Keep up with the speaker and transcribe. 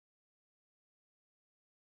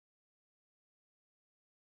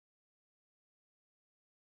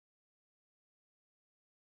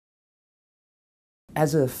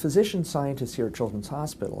As a physician scientist here at Children's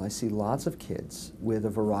Hospital, I see lots of kids with a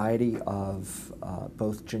variety of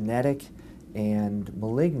both genetic and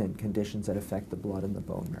malignant conditions that affect the blood and the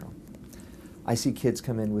bone marrow. I see kids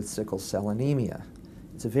come in with sickle cell anemia.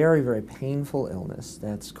 It's a very, very painful illness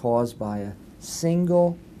that's caused by a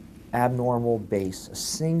single abnormal base, a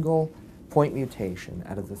single point mutation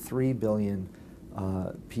out of the 3 billion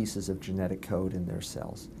pieces of genetic code in their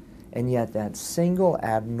cells. And yet that single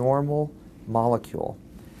abnormal molecule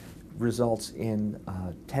results in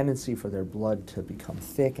a tendency for their blood to become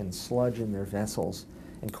thick and sludge in their vessels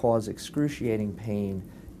and cause excruciating pain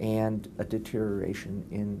and a deterioration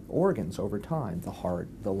in organs over time, the heart,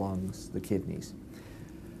 the lungs, the kidneys.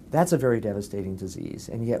 That's a very devastating disease,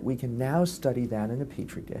 and yet we can now study that in a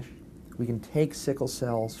petri dish. We can take sickle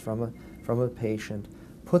cells from a patient,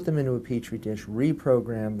 put them into a petri dish,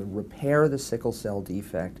 reprogram them, repair the sickle cell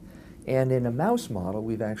defect, and in a mouse model,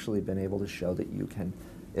 we've actually been able to show that you can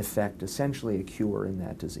effect essentially a cure in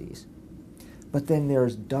that disease. But then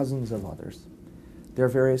there's dozens of others. There are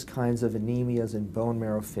various kinds of anemias and bone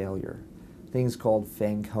marrow failure, things called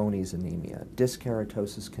Fanconi's anemia,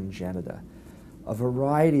 dyskeratosis congenita. A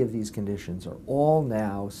variety of these conditions are all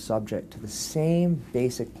now subject to the same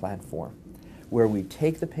basic platform, where we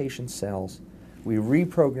take the patient's cells, we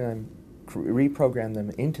reprogram them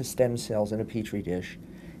into stem cells in a petri dish,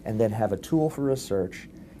 and then have a tool for research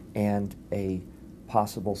and a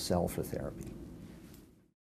possible cell for therapy.